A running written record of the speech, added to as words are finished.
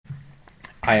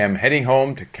I am heading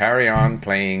home to carry on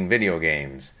playing video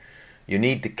games. You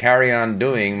need to carry on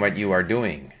doing what you are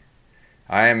doing.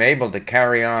 I am able to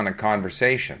carry on a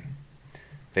conversation.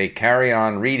 They carry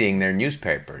on reading their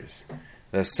newspapers.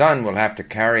 The son will have to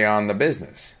carry on the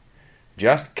business.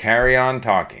 Just carry on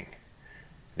talking.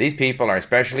 These people are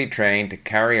specially trained to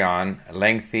carry on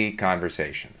lengthy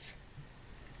conversations.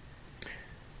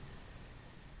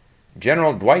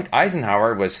 General Dwight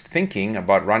Eisenhower was thinking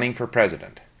about running for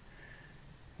president.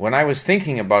 When I was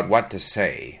thinking about what to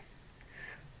say,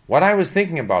 what I was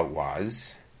thinking about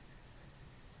was,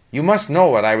 you must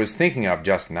know what I was thinking of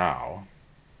just now.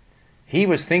 He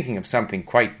was thinking of something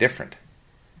quite different.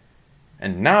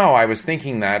 And now I was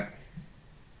thinking that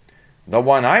the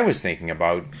one I was thinking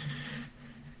about